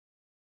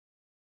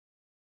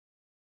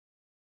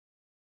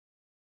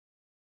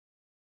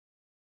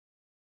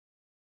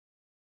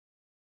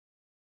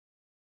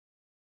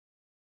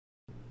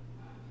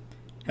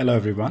Hello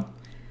everyone.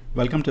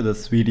 Welcome to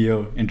this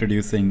video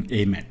introducing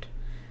AIMET.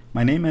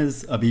 My name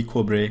is ABI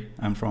CBRE.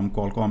 I'm from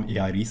Qualcomm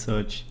AI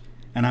Research,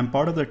 and I'm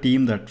part of the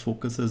team that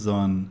focuses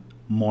on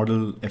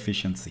model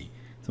efficiency.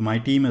 So my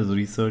team is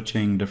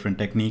researching different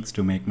techniques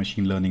to make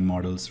machine learning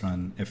models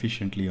run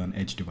efficiently on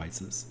edge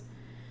devices,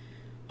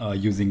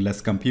 using less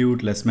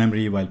compute, less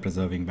memory while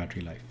preserving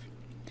battery life.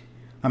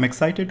 I'm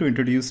excited to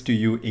introduce to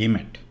you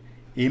AIMET.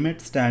 AIMET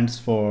stands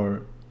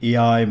for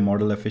AI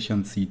Model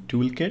Efficiency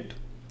Toolkit.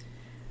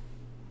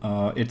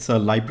 It's a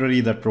library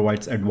that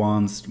provides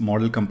advanced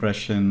model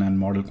compression and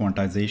model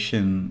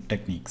quantization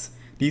techniques.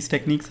 These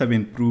techniques have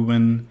been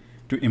proven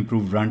to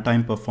improve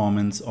runtime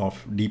performance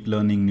of deep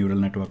learning neural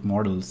network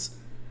models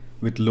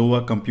with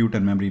lower compute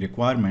and memory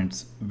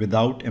requirements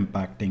without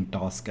impacting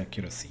task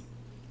accuracy.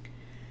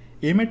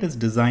 AIMET is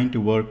designed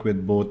to work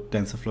with both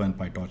TensorFlow and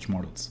PyTorch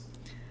models.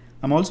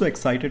 I'm also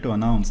excited to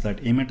announce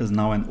that AIMET is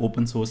now an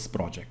open source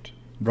project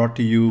brought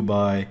to you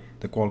by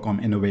the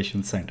Qualcomm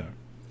Innovation Center.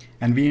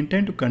 And we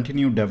intend to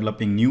continue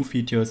developing new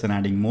features and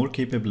adding more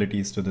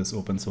capabilities to this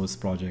open source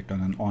project on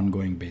an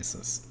ongoing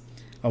basis.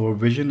 Our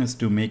vision is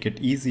to make it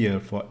easier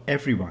for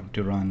everyone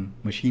to run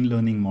machine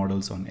learning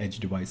models on edge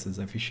devices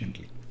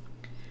efficiently.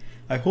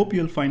 I hope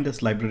you'll find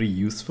this library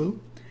useful,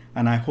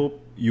 and I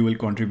hope you will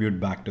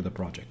contribute back to the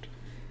project.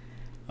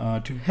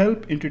 To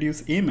help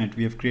introduce AIMET,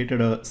 we have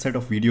created a set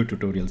of video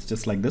tutorials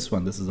just like this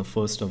one. This is the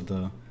first of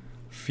the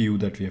few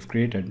that we have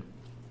created.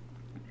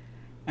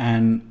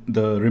 And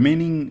the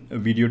remaining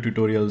video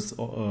tutorials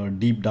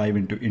deep dive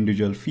into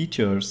individual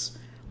features,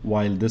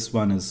 while this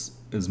one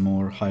is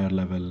more higher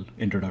level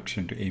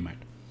introduction to AIMET.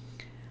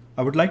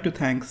 I would like to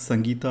thank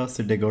Sangeeta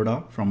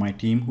Siddegoda from my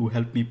team who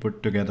helped me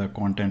put together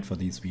content for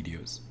these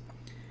videos.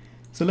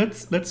 So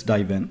let's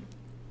dive in.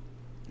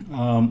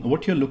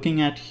 What you're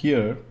looking at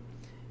here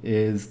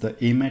is the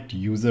AIMET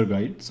user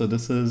guide. So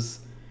this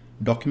is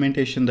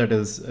documentation that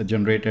is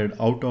generated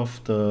out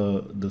of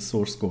the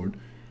source code.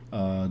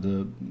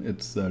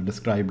 It's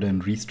described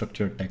in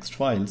restructured text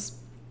files,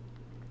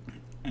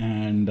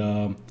 and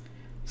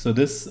so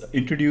this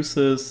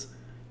introduces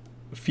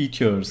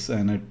features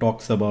and it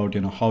talks about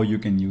how you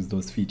can use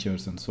those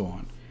features and so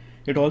on.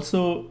 It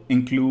also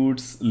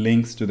includes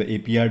links to the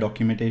API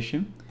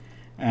documentation,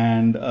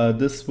 and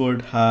this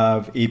would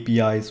have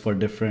APIs for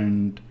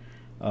different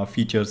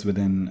features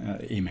within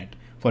AIMET.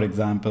 For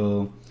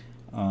example,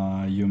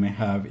 you may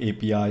have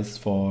APIs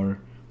for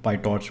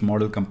PyTorch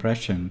model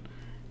compression.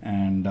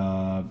 And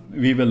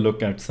we will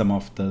look at some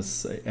of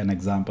this, an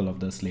example of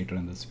this later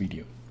in this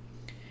video.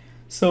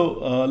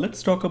 So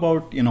let's talk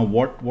about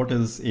what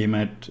is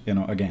AIMET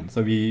again.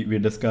 So we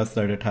discussed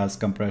that it has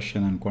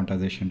compression and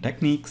quantization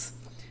techniques,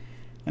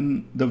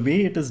 and the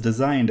way it is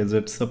designed is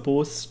it's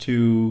supposed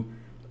to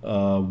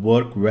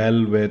work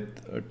well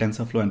with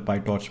TensorFlow and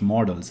PyTorch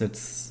models. It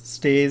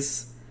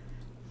stays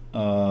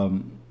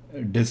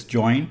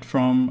disjoint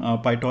from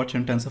PyTorch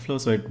and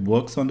TensorFlow, so it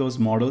works on those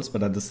models,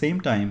 but at the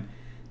same time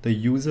the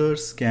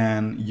users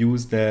can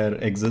use their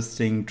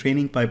existing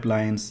training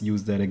pipelines,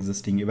 use their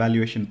existing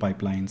evaluation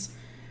pipelines.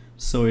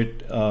 So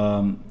it,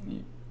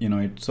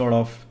 it sort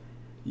of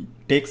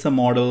takes a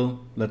model,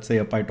 let's say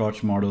a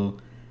PyTorch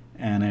model,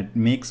 and it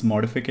makes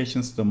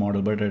modifications to the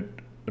model, but it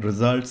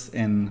results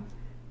in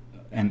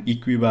an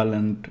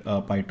equivalent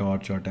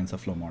PyTorch or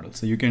TensorFlow model.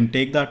 So you can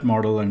take that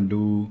model and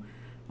do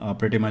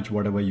pretty much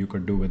whatever you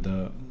could do with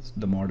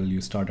the model you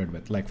started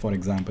with. Like for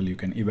example, you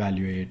can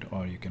evaluate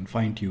or you can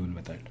fine tune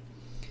with it.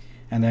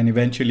 And then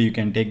eventually you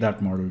can take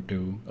that model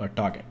to a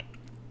target.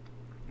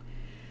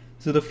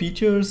 So the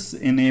features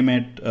in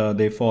AIMET,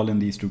 they fall in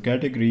these two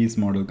categories: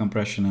 model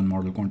compression and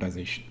model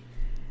quantization.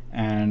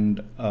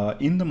 And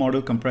in the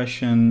model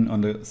compression on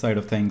the side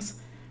of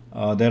things,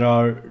 there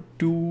are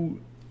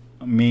two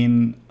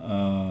main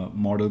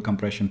model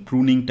compression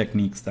pruning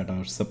techniques that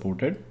are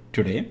supported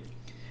today.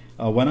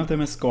 One of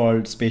them is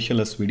called spatial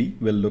SVD.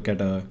 We'll look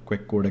at a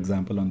quick code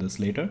example on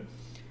this later.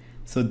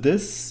 So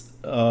this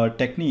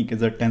technique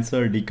is a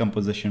tensor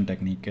decomposition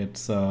technique.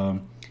 It's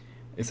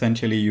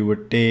essentially you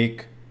would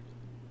take,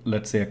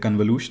 let's say, a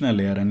convolutional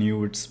layer and you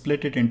would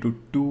split it into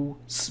two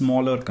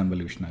smaller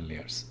convolutional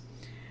layers.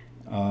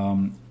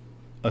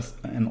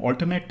 An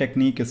alternate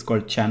technique is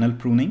called channel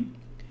pruning,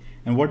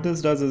 and what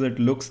this does is it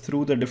looks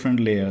through the different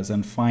layers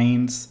and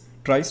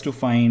tries to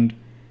find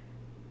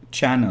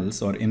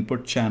channels or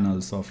input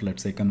channels of,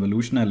 let's say,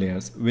 convolutional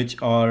layers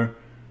which are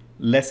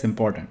less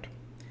important.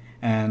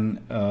 And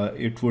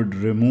it would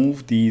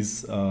remove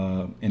these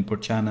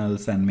input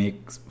channels and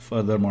make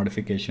further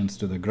modifications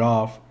to the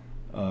graph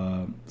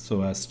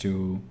so as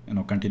to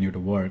continue to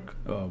work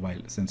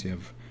since you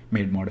have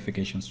made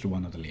modifications to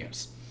one of the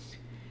layers.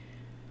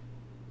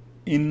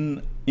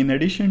 In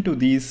addition to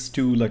these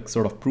two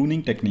sort of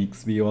pruning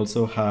techniques, we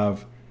also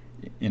have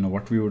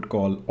what we would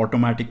call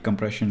automatic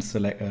compression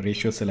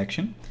ratio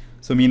selection.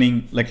 So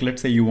meaning,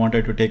 let's say you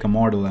wanted to take a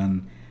model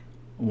and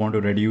want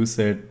to reduce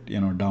it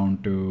down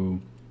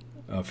to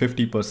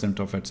 50%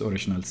 of its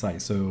original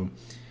size. So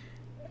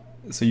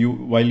so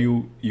while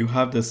you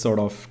have this sort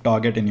of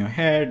target in your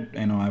head,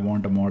 I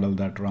want a model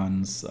that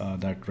runs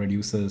that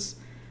reduces,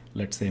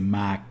 let's say,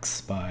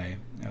 max by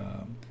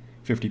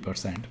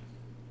 50%.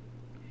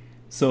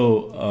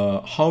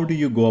 So how do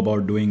you go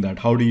about doing that?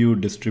 How do you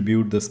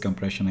distribute this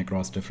compression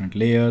across different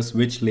layers?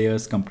 Which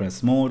layers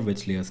compress more?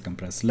 Which layers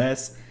compress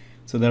less?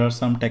 So there are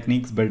some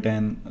techniques built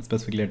in,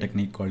 specifically a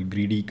technique called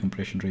greedy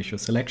compression ratio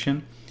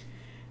selection,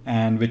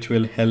 and which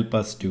will help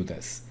us do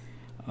this.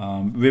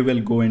 We will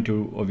go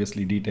into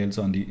obviously details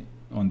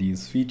on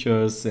these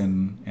features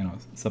in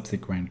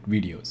subsequent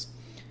videos.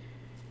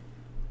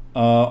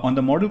 On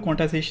the model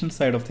quantization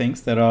side of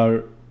things, there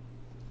are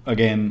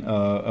again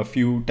a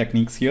few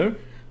techniques here.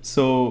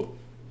 So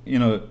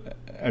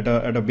at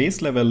a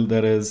base level,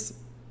 there is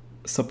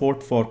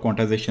support for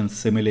quantization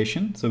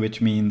simulation. So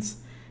which means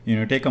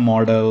take a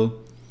model,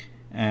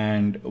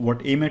 and what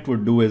AIMET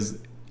would do is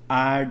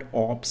add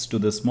ops to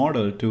this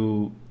model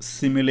to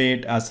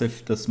simulate as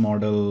if this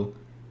model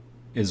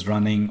is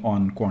running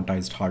on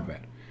quantized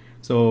hardware.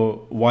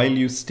 So while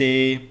you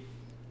stay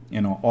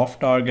off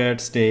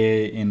target,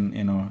 stay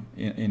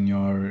in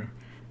your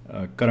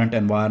current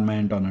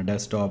environment on a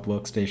desktop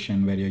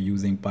workstation where you're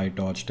using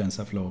PyTorch,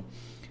 TensorFlow,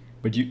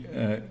 but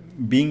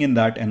being in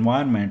that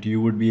environment,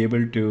 you would be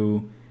able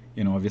to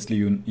obviously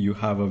you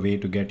have a way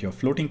to get your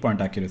floating point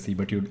accuracy,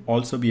 but you'd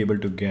also be able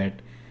to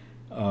get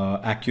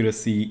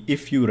accuracy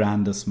if you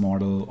ran this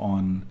model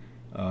on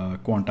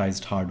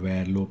quantized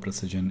hardware, low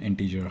precision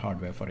integer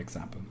hardware, for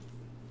example.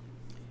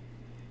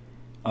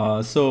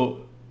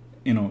 So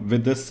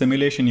with this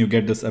simulation, you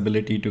get this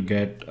ability to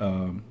get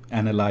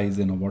analyze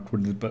what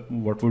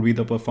would be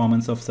the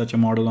performance of such a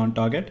model on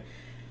target.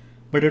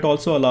 But it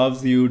also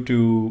allows you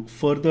to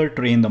further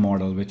train the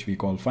model, which we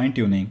call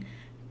fine-tuning,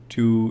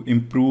 to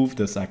improve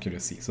this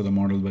accuracy. So the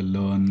model will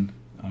learn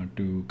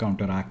to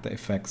counteract the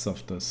effects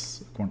of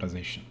this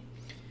quantization.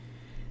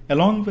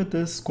 Along with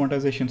this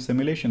quantization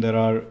simulation, there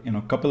are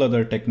a couple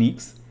other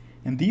techniques,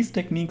 and these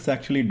techniques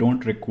actually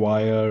don't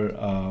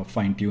require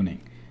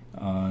fine-tuning.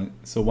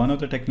 So one of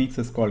the techniques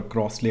is called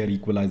cross-layer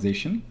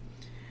equalization.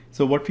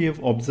 So what we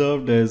have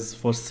observed is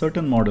for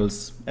certain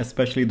models,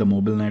 especially the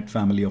MobileNet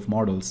family of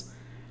models,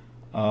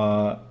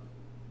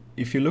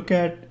 if you look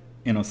at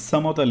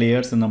some of the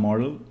layers in the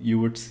model, you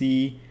would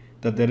see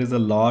that there is a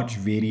large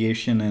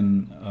variation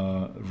in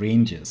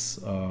ranges,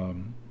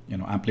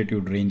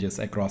 amplitude ranges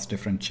across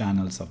different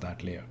channels of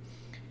that layer.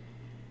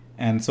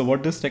 And so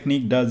what this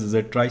technique does is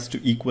it tries to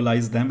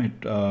equalize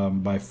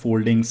them by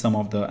folding some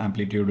of the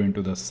amplitude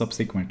into the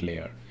subsequent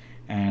layer.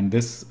 And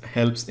this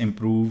helps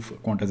improve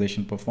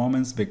quantization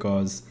performance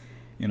because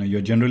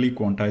you're generally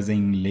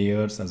quantizing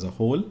layers as a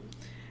whole.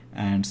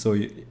 And so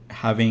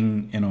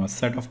having a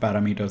set of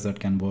parameters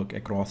that can work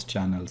across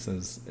channels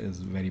is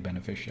very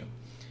beneficial.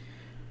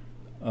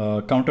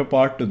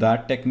 Counterpart to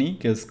that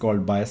technique is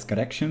called bias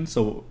correction.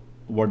 So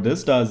what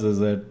this does is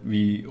that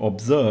we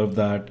observe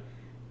that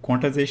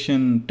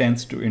quantization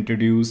tends to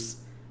introduce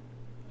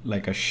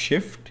like a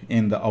shift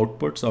in the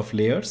outputs of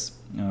layers.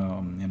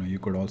 You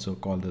could also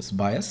call this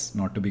bias,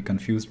 not to be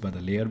confused by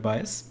the layer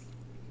bias.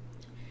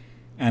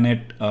 And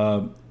it,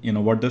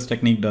 what this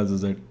technique does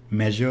is it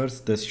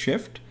measures this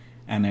shift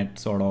and it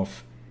sort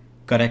of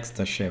corrects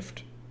the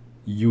shift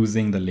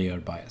using the layer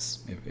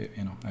bias.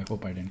 I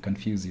hope I didn't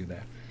confuse you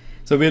there.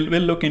 So we'll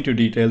look into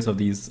details of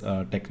these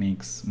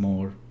techniques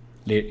more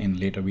in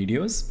later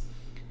videos.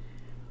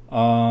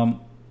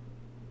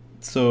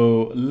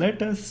 So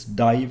let us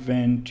dive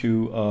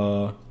into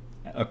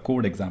a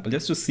code example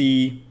just to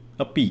see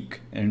a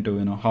peek into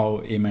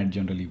how AIMET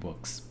generally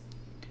works.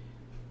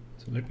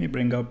 So let me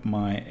bring up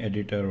my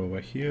editor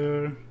over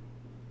here.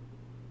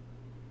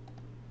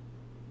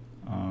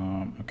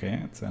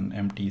 Okay, it's an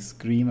empty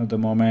screen at the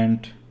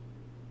moment.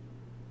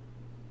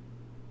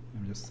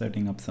 I'm just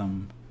setting up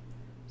some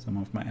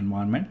of my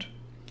environment.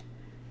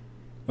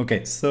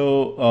 Okay,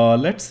 so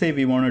let's say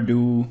we want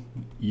to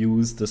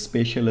use the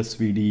spatial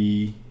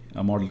SVD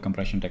model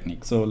compression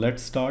technique. So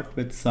let's start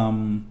with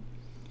some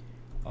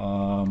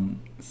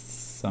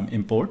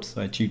imports.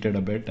 I cheated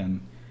a bit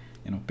and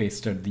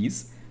pasted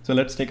these. So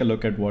let's take a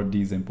look at what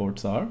these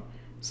imports are.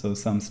 So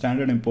some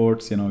standard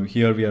imports,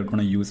 here we are going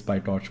to use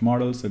PyTorch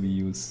model. So we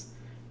use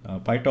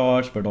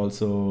PyTorch, but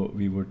also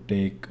we would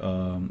take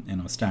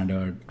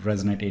standard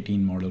ResNet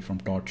 18 model from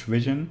Torch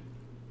Vision.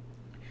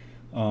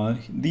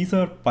 These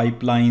are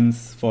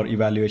pipelines for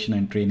evaluation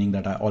and training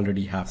that I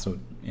already have. So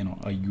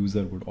a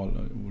user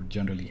would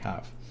generally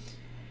have.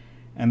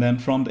 And then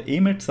from the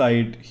AIMET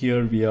side,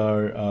 here we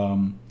are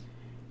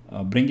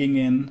bringing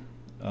in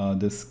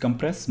this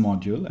compress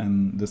module,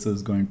 and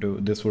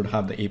this would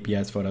have the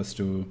APIs for us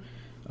to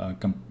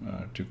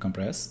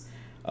compress.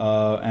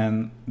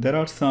 And there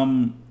are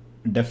some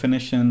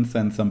definitions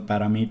and some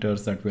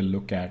parameters that we'll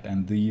look at,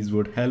 and these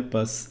would help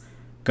us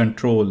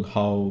control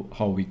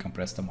how we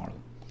compress the model.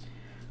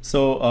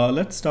 So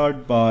let's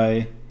start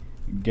by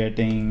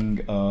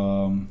getting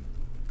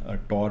a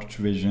Torch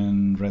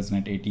Vision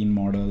ResNet 18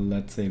 model.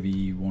 Let's say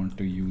we want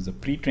to use a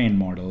pre-trained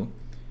model,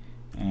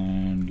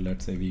 and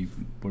let's say we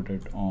put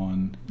it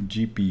on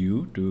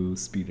GPU to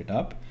speed it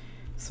up.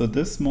 So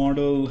this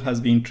model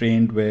has been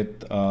trained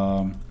with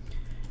ImageNet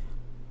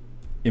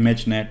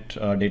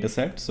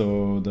dataset.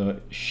 So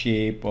the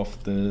shape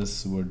of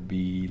this would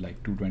be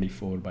like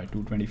 224 by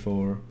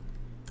 224,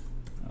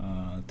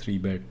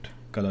 3-bit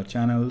color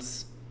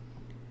channels.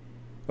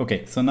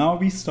 Okay, so now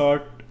we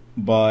start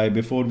by,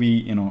 before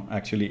we, we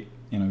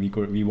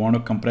want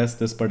to compress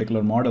this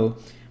particular model,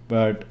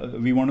 but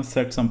we want to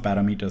set some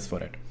parameters for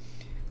it.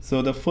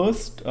 So the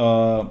first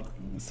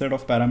set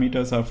of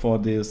parameters are for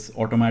this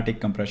automatic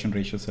compression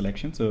ratio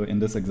selection. So in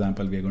this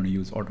example, we are going to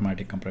use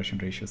automatic compression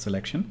ratio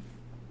selection.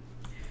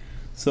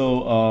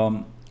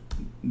 So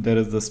there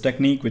is this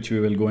technique which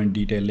we will go in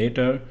detail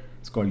later.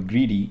 It's called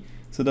greedy.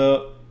 So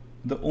the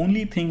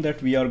only thing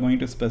that we are going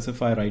to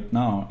specify right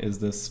now is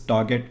this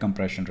target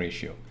compression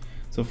ratio.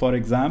 So for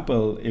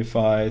example, if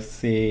I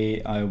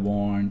say I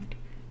want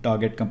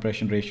target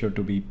compression ratio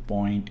to be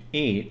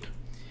 0.8,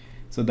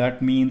 so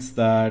that means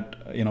that,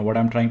 what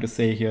I'm trying to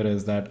say here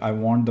is that I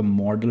want the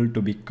model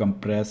to be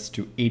compressed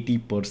to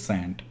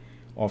 80%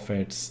 of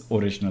its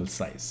original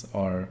size.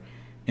 Or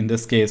in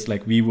this case,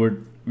 like we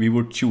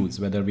would choose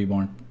whether we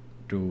want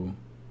to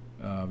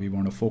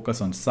focus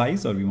on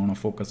size or we want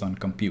to focus on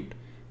compute,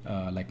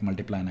 like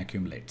multiply and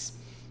accumulates,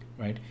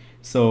 right?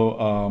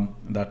 So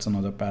that's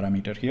another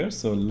parameter here.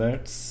 So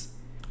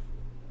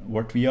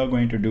what we are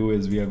going to do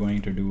is we are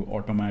going to do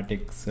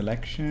automatic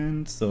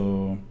selection.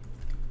 So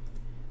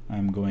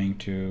I'm going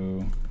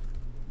to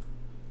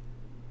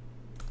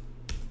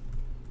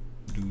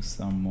do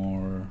some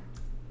more.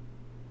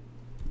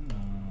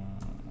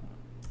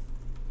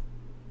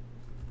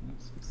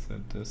 Let's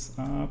set this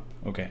up.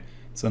 Okay,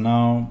 so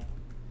now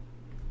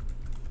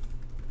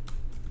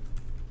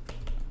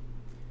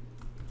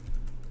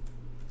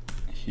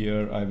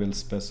here I will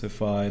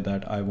specify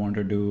that I want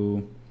to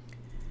do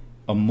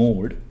a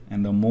mode,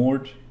 and the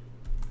mode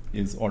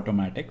is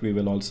automatic. We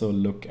will also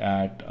look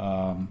at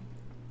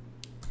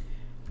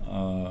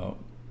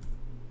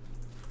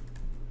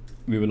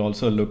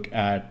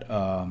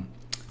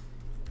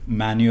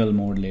manual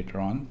mode later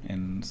on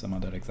in some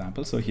other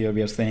examples. So here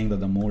we are saying that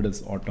the mode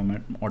is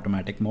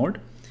automatic mode,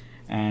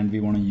 and we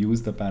want to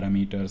use the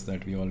parameters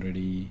that we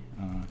already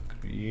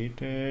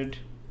created.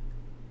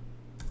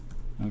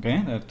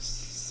 Okay,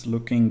 that's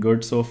looking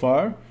good so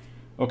far.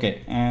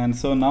 Okay, and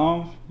so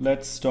now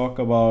let's talk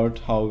about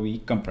how we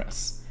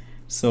compress.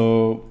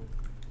 So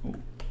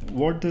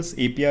what this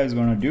API is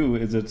going to do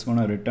is it's going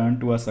to return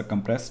to us a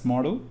compressed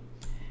model,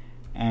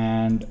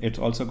 and it's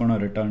also going to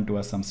return to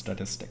us some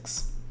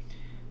statistics.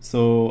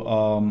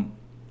 So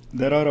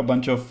there are a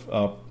bunch of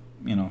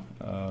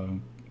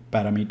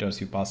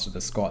parameters you pass to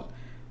this call.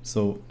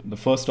 So the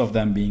first of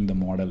them being the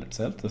model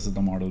itself. This is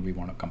the model we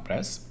want to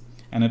compress,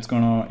 and it's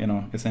going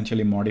to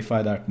essentially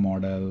modify that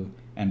model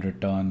and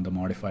return the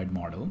modified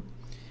model.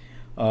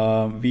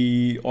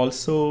 We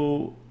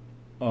also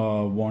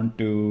want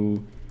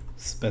to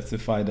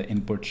specify the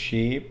input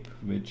shape,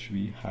 which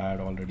we had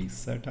already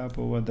set up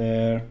over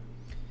there.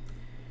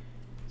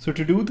 So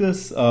to do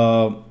this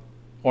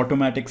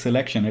automatic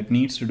selection, it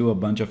needs to do a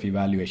bunch of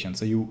evaluation.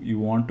 So you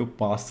want to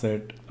pass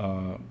it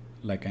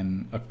like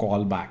a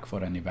callback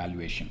for an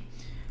evaluation.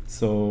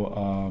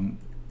 So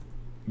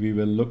we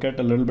will look at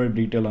a little bit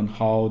detail on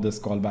how this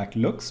callback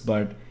looks,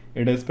 but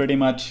it is pretty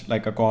much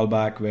like a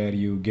callback where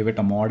you give it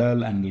a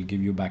model and will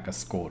give you back a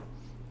score.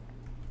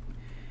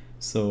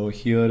 So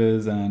here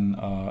is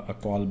a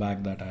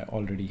callback that I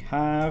already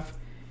have,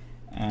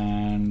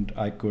 and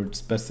I could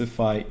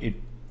specify it,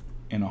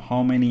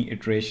 how many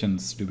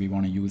iterations do we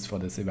want to use for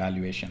this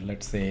evaluation.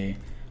 Let's say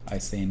I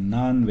say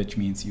none, which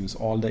means use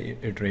all the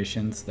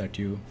iterations that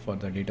for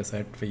the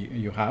dataset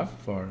you have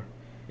for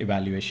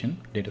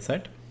evaluation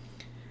dataset.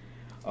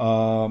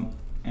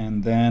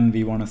 And then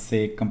we want to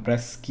say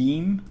compress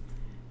scheme.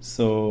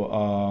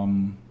 So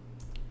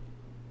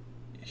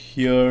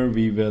here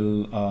we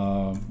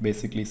will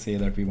basically say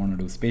that we want to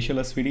do spatial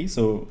SVD.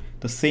 So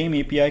the same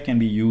API can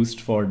be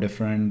used for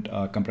different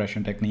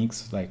compression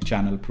techniques like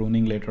channel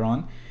pruning later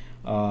on.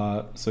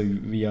 So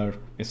we are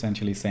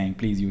essentially saying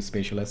please use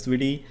spatial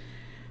SVD.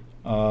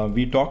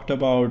 We talked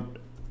about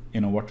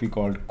what we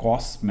called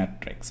cost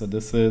metric. So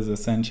this is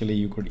essentially,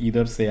 you could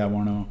either say I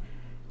want to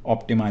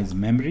optimize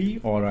memory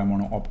or I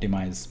want to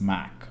optimize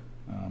MAC,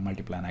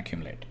 multiply and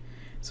accumulate.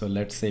 So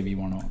let's say we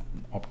want to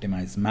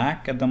optimize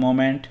MAC at the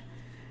moment,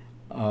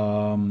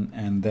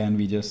 and then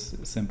we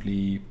just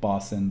simply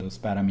pass in those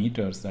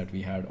parameters that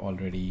we had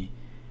already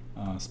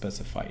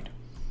specified.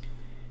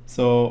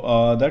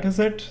 So that is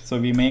it. So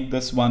we make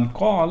this one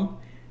call,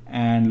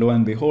 and lo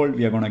and behold,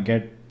 we are going to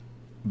get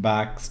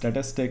back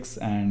statistics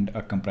and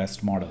a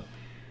compressed model.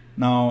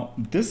 Now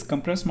this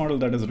compressed model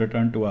that is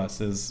returned to us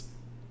is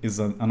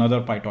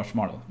another PyTorch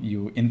model.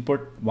 You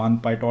input one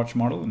PyTorch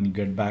model and you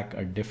get back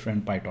a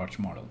different PyTorch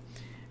model.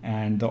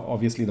 And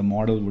obviously the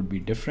model would be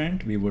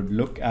different. We would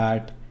look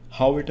at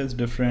how it is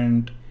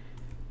different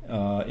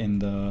in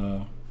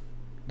the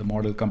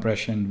model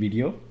compression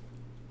video.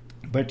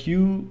 But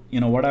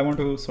what I want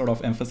to sort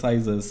of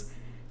emphasize is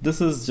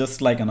this is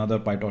just like another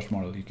PyTorch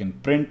model. You can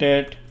print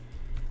it.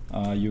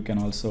 You can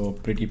also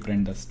pretty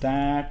print the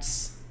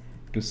stats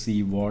to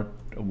see what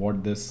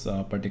this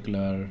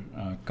particular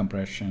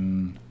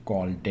compression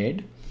call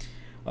did.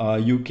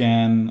 You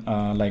can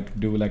like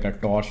do like a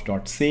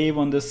torch.save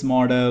on this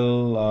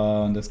model,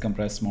 on this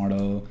compressed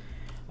model.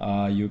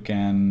 You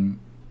can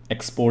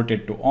export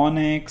it to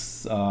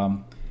Onyx.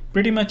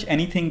 Pretty much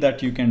anything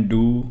that you can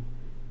do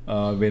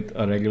with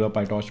a regular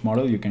PyTorch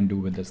model, you can do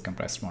with this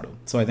compressed model.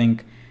 So I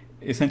think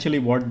essentially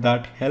what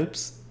that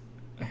helps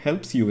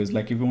you is,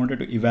 like, if you wanted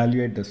to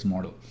evaluate this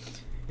model,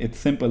 it's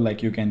simple.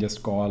 Like, you can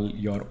just call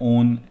your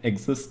own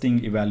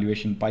existing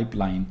evaluation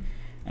pipeline,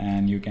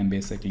 and you can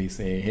basically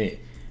say, hey,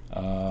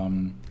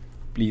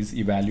 please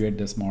evaluate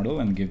this model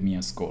and give me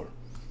a score.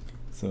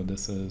 So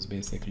this is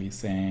basically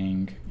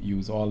saying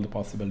use all the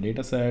possible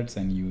data sets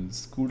and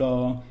use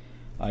CUDA.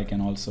 I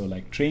can also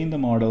like train the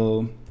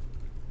model,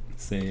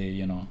 say,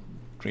 you know,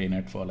 train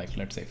it for like,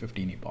 let's say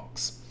 15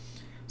 epochs.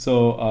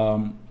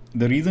 So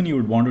the reason you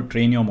would want to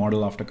train your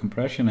model after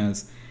compression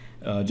is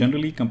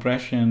generally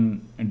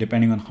compression,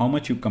 depending on how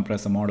much you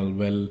compress a model,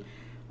 will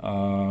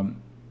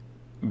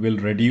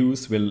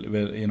reduce,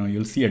 you know,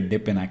 you'll see a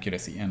dip in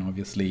accuracy, and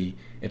obviously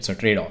it's a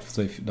trade-off.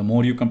 So if the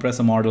more you compress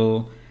a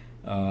model,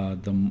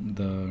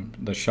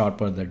 the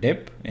sharper the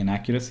dip in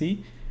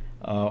accuracy.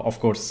 Of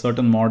course,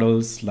 certain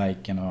models,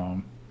 like, you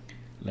know,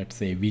 let's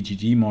say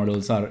VGG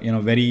models, are, you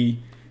know, very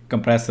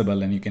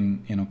compressible, and you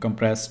can, you know,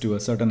 compress to a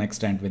certain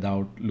extent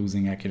without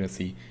losing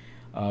accuracy.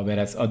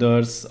 Whereas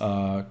others,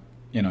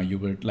 you know, you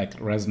would, like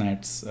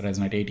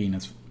ResNet 18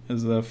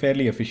 is a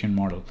fairly efficient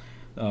model.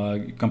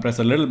 Compress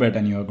a little bit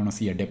and you're going to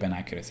see a dip in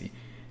accuracy.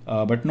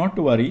 But not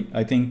to worry.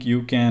 I think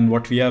you can,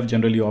 what we have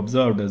generally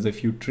observed is,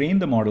 if you train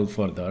the model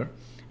further,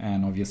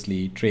 and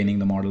obviously training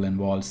the model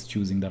involves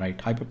choosing the right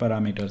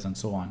hyperparameters and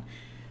so on.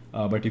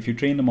 But if you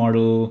train the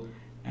model,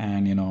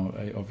 and, you know,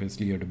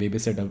 obviously you have to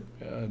babysit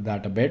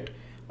that a bit,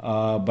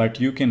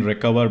 but you can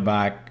recover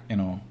back, you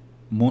know,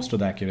 most of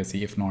the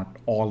accuracy, if not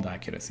all the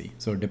accuracy.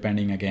 So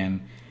depending,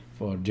 again,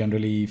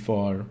 generally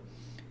for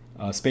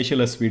spatial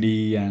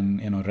SVD and,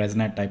 you know,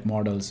 ResNet type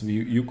models,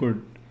 you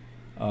could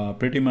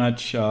pretty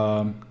much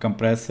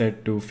compress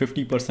it to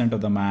 50%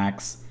 of the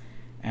max,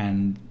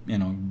 and, you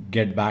know,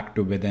 get back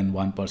to within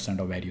 1%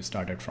 of where you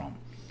started from.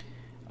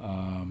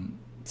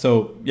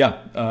 So yeah,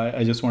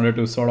 I just wanted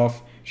to sort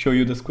of show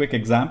you this quick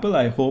example.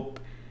 I hope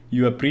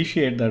you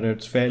appreciate that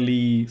it's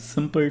fairly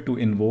simple to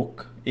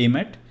invoke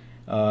AIMET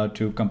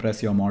to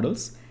compress your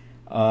models.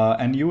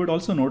 And you would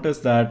also notice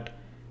that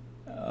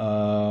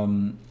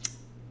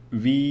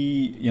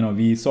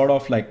we sort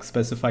of like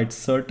specified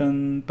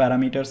certain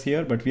parameters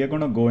here, but we are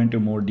going to go into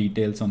more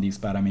details on these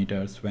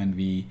parameters when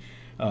we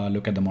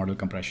look at the model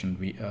compression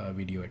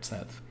video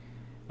itself.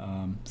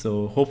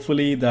 So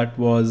hopefully that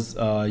was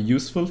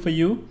useful for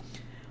you,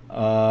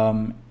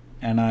 and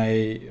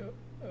I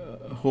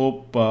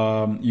hope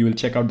you will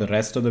check out the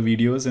rest of the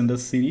videos in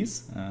this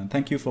series.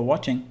 Thank you for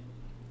watching.